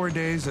 24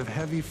 days of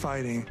heavy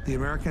fighting, the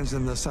Americans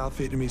and the South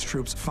Vietnamese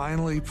troops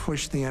finally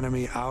pushed the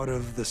enemy out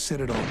of the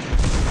Citadel.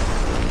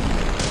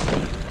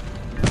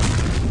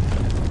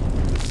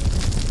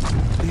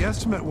 The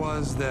estimate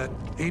was that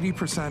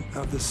 80%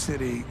 of the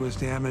city was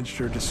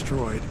damaged or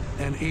destroyed,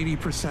 and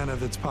 80%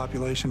 of its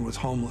population was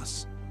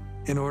homeless.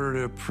 In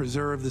order to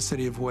preserve the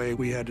city of Hue,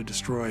 we had to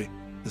destroy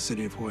the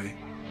city of Hue.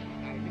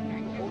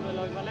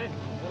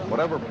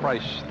 Whatever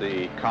price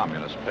the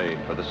communists paid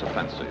for this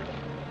offensive,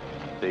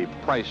 the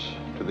price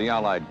to the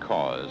Allied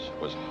cause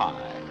was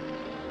high.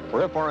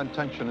 For if our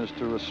intention is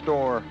to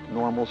restore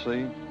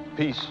normalcy,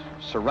 peace,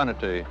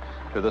 serenity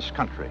to this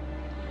country,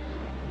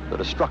 the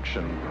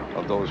destruction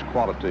of those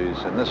qualities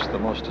in this, the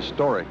most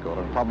historical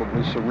and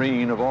probably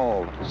serene of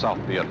all South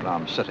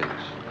Vietnam cities,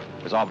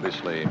 is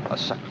obviously a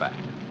setback.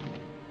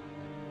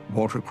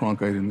 Walter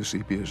Cronkite in the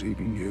CPS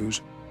Evening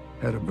News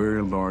had a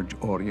very large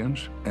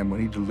audience, and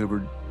when he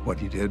delivered what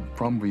he did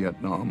from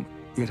Vietnam,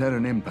 it had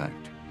an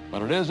impact.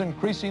 But it is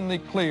increasingly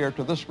clear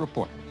to this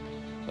reporter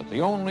that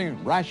the only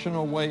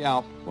rational way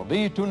out will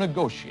be to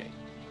negotiate,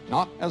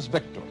 not as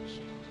victors,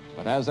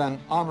 but as an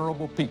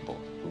honorable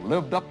people who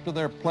lived up to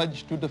their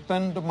pledge to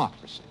defend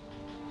democracy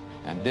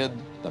and did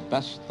the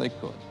best they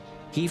could.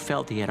 He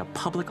felt he had a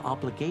public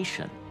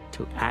obligation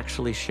to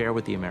actually share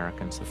with the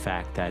Americans the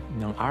fact that,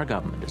 no, our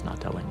government is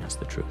not telling us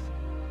the truth.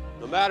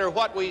 No matter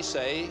what we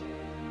say,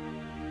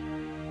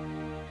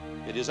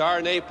 it is our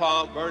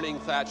napalm burning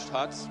thatched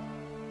huts,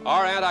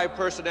 our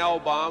anti-personnel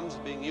bombs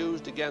being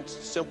used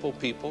against simple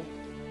people,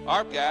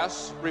 our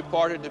gas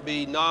reported to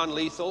be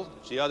non-lethal.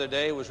 The other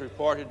day was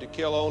reported to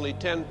kill only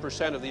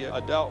 10% of the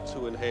adults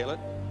who inhale it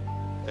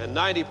and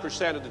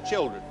 90% of the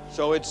children.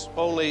 So it's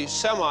only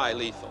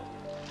semi-lethal.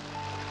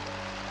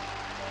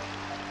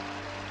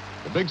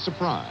 The big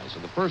surprise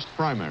of the first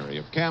primary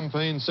of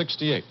Campaign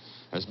 68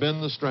 has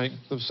been the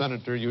strength of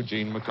Senator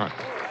Eugene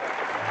McCarthy.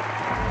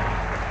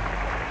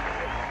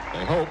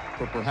 They hoped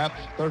for perhaps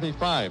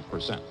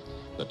 35%.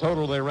 The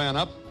total they ran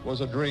up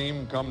was a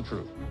dream come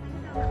true.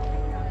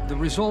 The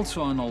results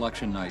on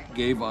election night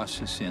gave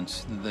us a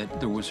sense that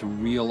there was a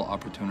real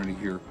opportunity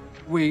here.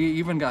 We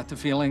even got the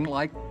feeling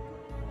like,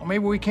 well,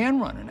 maybe we can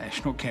run a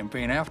national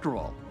campaign after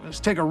all. Let's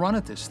take a run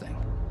at this thing.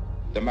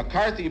 The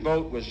McCarthy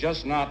vote was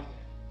just not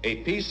a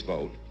peace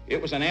vote.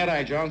 It was an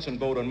anti-Johnson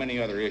vote on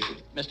many other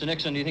issues. Mr.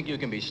 Nixon, do you think you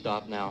can be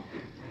stopped now?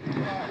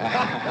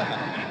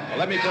 Well,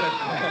 let me put it...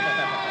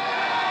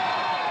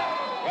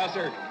 Well,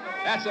 sir,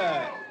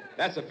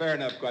 that's a fair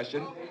enough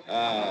question.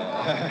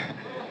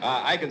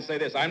 I can say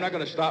this, I'm not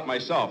going to stop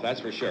myself, that's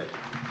for sure.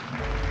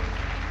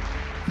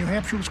 New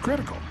Hampshire was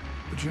critical,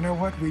 but you know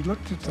what? We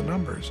looked at the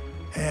numbers,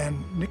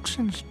 and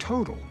Nixon's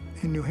total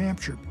in New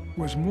Hampshire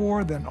was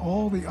more than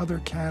all the other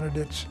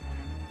candidates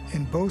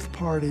in both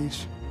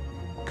parties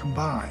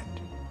combined.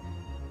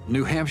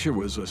 New Hampshire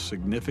was a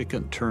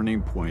significant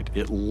turning point.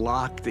 It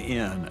locked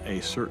in a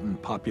certain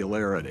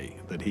popularity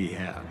that he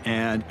had.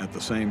 And at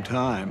the same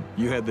time,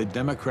 you had the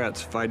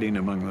Democrats fighting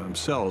among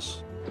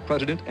themselves. The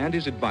president and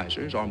his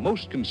advisors are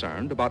most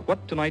concerned about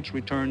what tonight's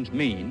returns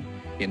mean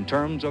in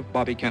terms of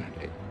Bobby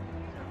Kennedy.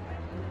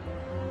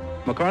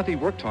 McCarthy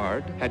worked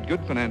hard, had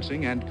good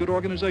financing and good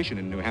organization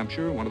in New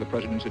Hampshire, one of the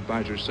president's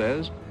advisors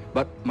says,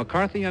 but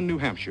McCarthy and New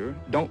Hampshire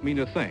don't mean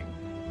a thing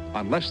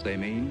unless they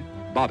mean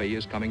Bobby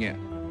is coming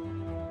in.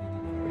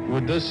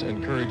 Would this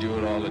encourage you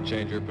at all to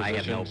change your I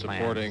have position no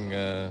supporting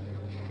plans.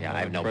 I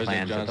have no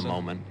President plans Johnson? at the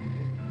moment,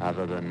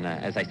 other than,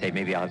 as I say,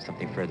 maybe I'll have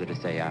something further to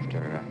say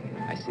after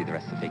I see the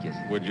rest of the figures.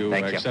 Would you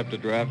accept a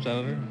draft,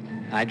 Senator?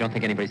 I don't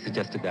think anybody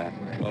suggested that.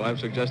 Well, I'm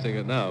suggesting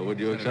it now. Would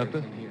you accept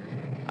it?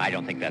 I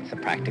don't think that's a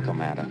practical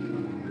matter.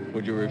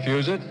 Would you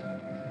refuse it?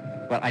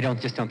 Well, I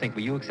just don't think,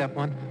 will you accept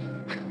one?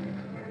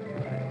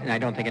 And I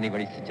don't think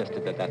anybody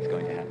suggested that that's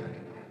going to happen.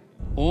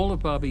 All of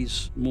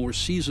Bobby's more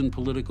seasoned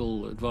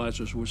political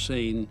advisors were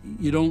saying,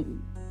 you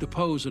don't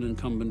depose an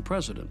incumbent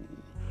president.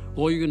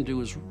 all you're going to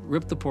do is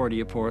rip the party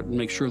apart and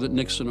make sure that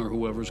Nixon or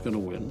whoever's going to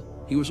win.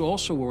 He was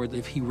also worried that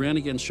if he ran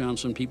against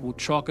Johnson, people would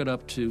chalk it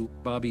up to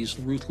Bobby's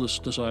ruthless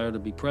desire to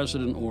be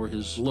president or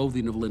his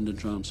loathing of Lyndon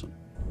Johnson.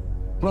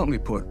 Bluntly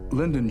put,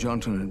 Lyndon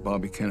Johnson and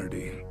Bobby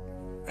Kennedy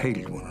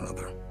hated one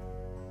another.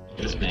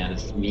 This man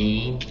is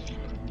mean,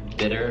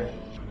 bitter,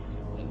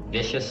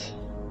 vicious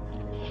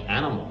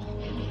animal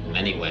in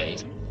many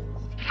ways.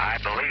 I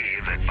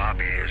believe that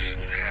Bobby is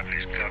having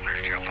his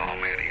governors jump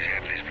on me, and he's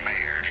having his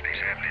mayors, and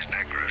he's having his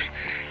Negroes,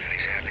 and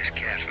he's having his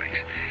Catholics,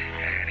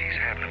 and he's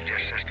having them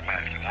just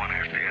systematically one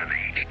after the other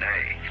each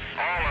day.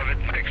 All of it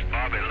makes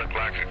Bobby look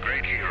like a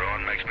great hero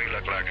and makes me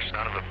look like a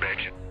son of a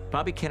bitch.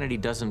 Bobby Kennedy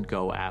doesn't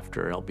go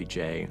after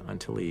LBJ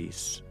until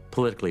he's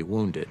politically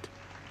wounded.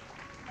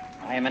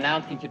 I am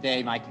announcing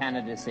today my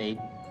candidacy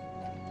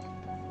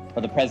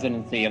for the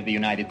presidency of the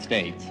United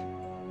States.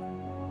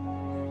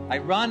 I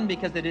run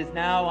because it is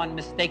now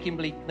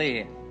unmistakably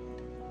clear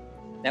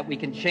that we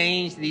can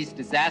change these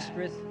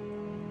disastrous,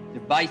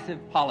 divisive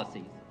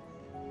policies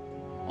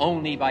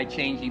only by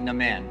changing the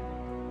men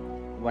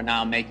who are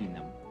now making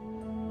them.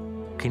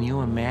 Can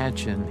you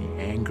imagine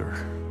the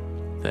anger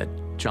that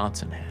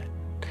Johnson had?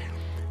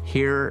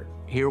 Here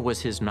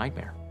was his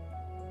nightmare.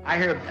 I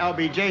hear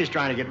LBJ is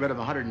trying to get rid of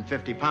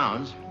 150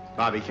 pounds,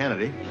 Bobby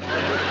Kennedy.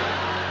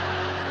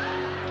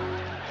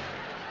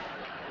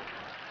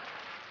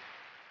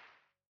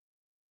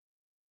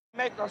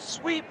 Make a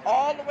sweep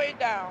all the way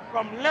down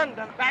from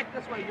London back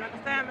this way. You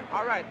understand me?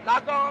 All right.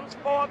 Lock arms,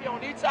 four of you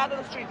on each side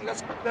of the street.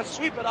 Let's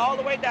sweep it all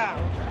the way down.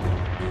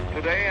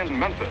 Today in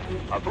Memphis,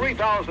 a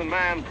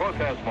 3,000-man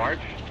protest march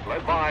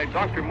led by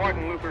Dr.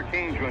 Martin Luther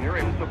King Jr.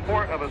 in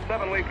support of a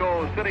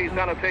 7-week-old city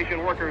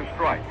sanitation workers'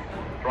 strike.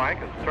 The strike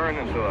has turned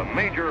into a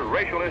major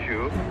racial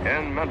issue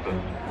in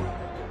Memphis.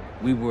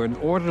 We were an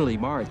orderly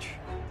march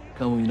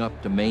coming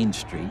up to Main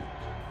Street.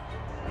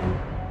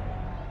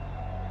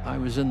 I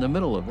was in the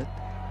middle of it,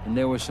 and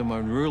there were some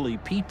unruly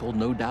people,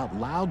 no doubt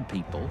loud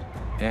people,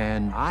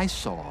 and I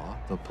saw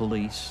the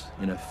police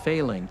in a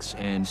phalanx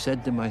and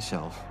said to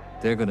myself,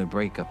 they're going to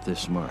break up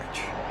this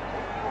march.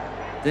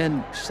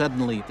 Then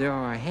suddenly there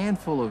are a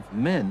handful of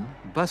men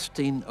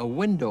busting a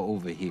window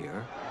over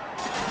here.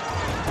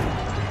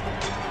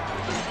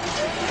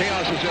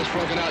 Chaos has just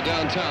broken out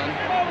downtown.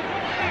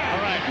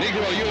 All right,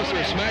 Negro youths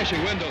are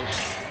smashing windows.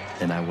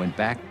 And I went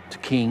back to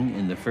King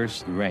in the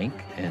first rank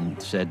and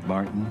said,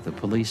 Martin, the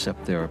police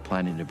up there are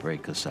planning to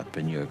break us up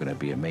and you're going to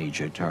be a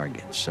major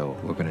target. So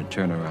we're going to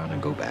turn around and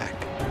go back.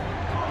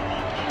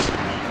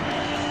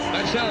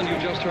 That sound you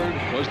just heard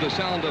was the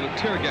sound of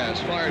tear gas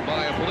fired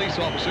by a police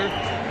officer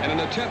in an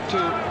attempt to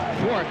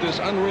thwart this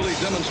unruly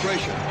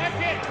demonstration.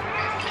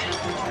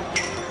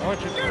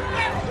 If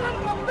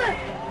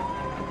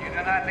you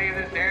do not leave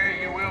this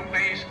area, you will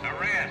face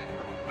arrest.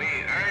 We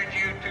urge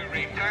you to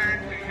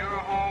return to your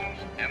homes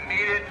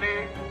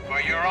immediately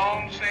for your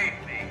own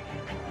safety.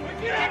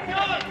 Get your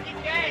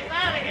ass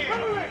out of here!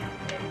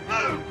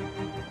 Move!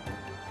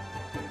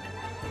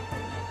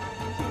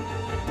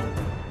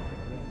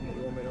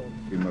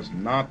 We must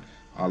not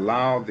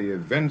allow the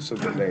events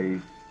of the day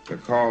to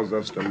cause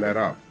us to let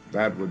up.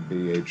 That would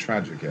be a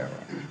tragic error.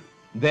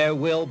 There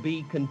will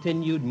be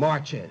continued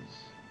marches.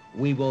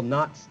 We will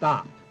not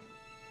stop.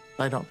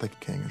 I don't think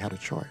King had a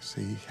choice.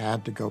 He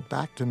had to go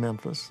back to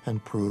Memphis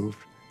and prove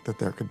that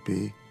there could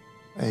be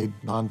a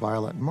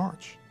nonviolent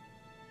march.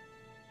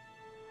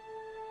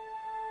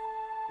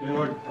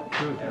 Lord,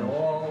 at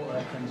all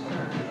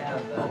concerned, we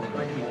have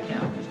going to be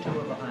count. There's two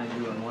are behind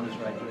you, and one is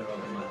right here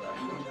over my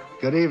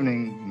left. Good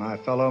evening, my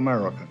fellow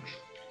Americans.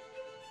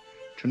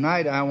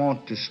 Tonight I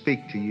want to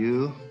speak to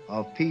you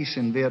of peace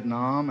in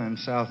Vietnam and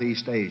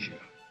Southeast Asia.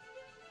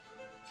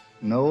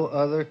 No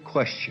other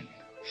question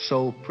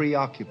so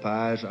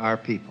preoccupies our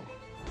people.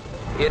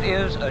 It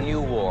is a new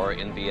war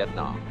in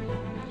Vietnam.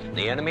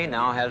 The enemy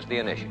now has the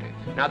initiative.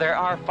 Now, there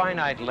are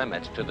finite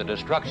limits to the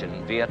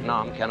destruction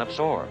Vietnam can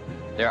absorb.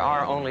 There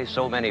are only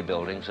so many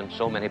buildings and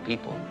so many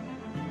people.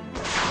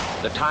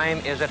 The time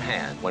is at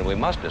hand when we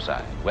must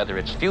decide whether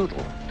it's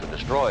futile to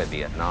destroy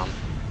Vietnam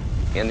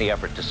in the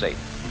effort to save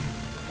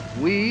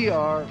it. We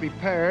are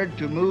prepared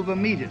to move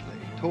immediately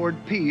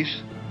toward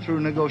peace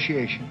through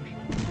negotiations.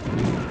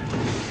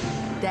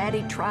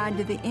 Daddy tried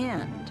to the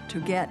end to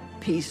get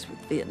peace with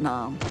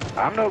Vietnam.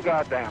 I'm no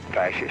goddamn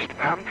fascist.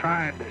 I'm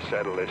trying to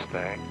settle this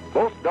thing.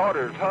 Both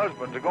daughters,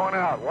 husbands are going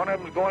out. One of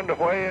them's going to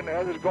Hue and the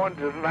other's going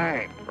to Da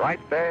Nang. Right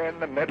there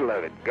in the middle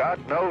of it. God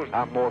knows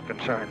I'm more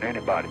concerned than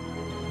anybody.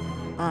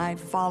 I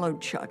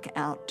followed Chuck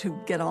out to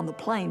get on the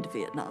plane to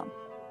Vietnam.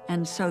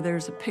 And so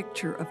there's a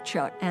picture of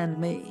Chuck and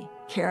me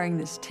carrying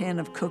this tin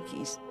of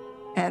cookies.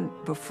 And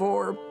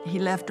before he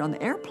left on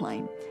the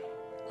airplane,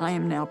 I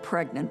am now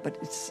pregnant, but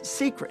it's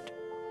secret.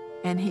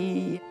 And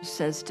he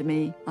says to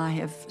me, I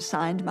have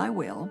signed my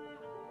will,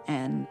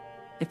 and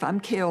if I'm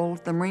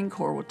killed, the Marine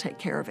Corps will take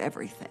care of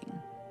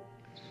everything.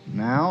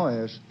 Now,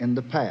 as in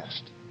the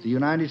past, the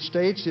United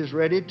States is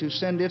ready to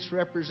send its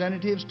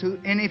representatives to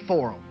any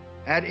forum,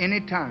 at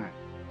any time,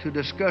 to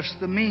discuss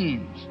the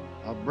means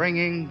of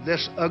bringing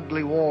this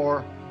ugly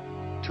war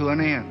to an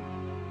end.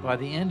 By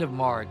the end of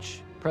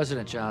March,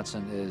 President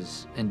Johnson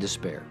is in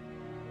despair.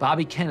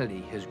 Bobby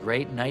Kennedy, his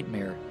great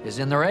nightmare, is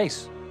in the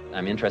race.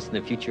 I'm interested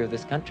in the future of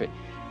this country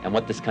and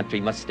what this country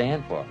must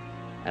stand for.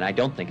 And I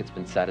don't think it's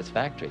been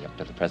satisfactory up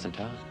to the present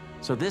time.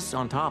 So this,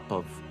 on top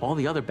of all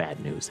the other bad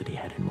news that he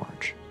had in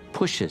March,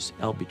 pushes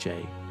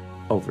LBJ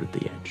over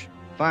the edge.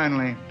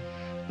 Finally,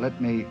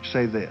 let me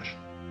say this.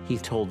 He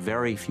told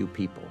very few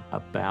people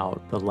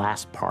about the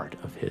last part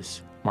of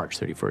his March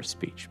 31st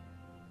speech.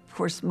 Of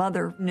course,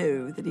 Mother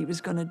knew that he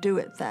was going to do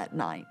it that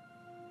night.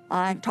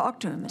 I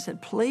talked to him and said,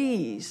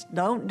 please,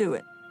 don't do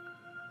it.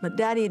 But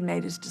Daddy had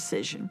made his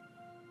decision.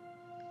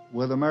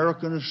 With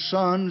America's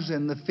sons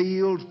in the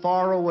field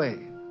far away,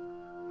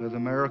 with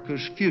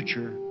America's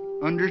future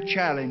under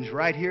challenge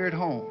right here at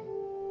home,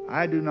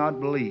 I do not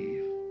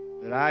believe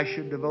that I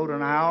should devote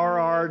an hour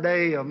or a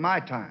day of my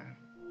time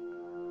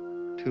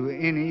to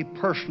any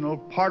personal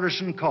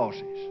partisan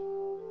causes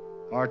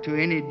or to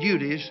any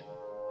duties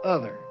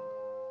other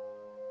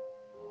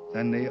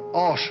than the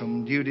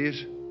awesome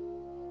duties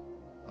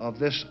of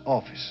this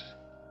office.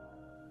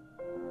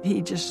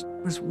 He just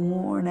was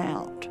worn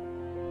out.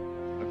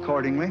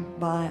 Accordingly,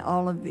 by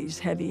all of these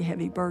heavy,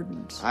 heavy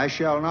burdens. I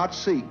shall not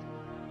seek,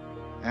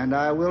 and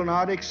I will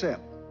not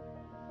accept,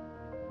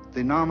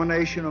 the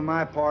nomination of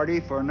my party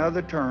for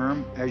another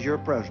term as your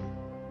president.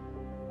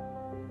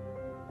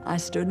 I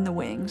stood in the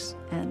wings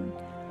and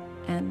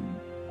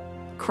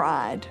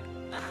cried.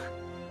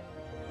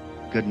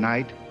 Good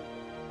night,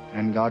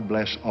 and God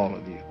bless all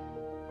of you.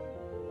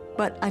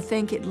 But I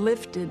think it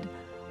lifted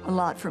a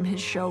lot from his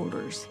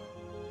shoulders.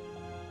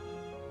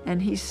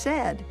 And he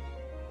said,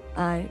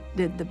 I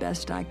did the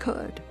best I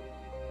could.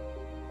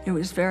 It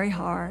was very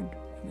hard.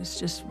 It was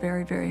just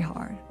very, very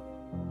hard.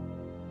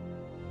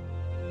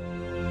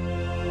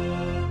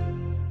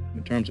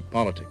 In terms of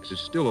politics,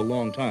 it's still a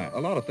long time. A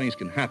lot of things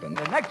can happen.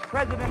 The next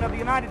president of the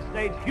United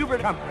States,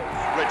 Hubert Humphrey.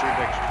 Richard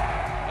Nixon.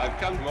 I've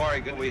come to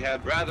Oregon. We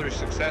had rather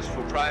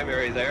successful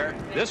primary there.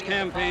 This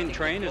campaign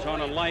train is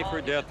on a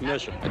life-or-death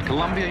mission. At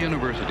Columbia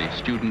University,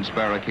 students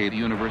barricade the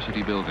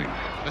university building.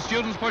 The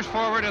students push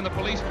forward and the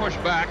police push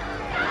back.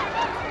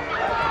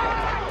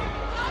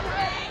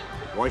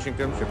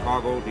 Washington,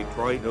 Chicago,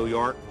 Detroit, New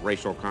York,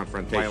 racial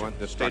confrontation, violent,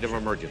 the state of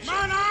emergency.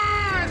 Mine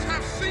eyes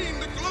have seen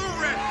the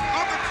glory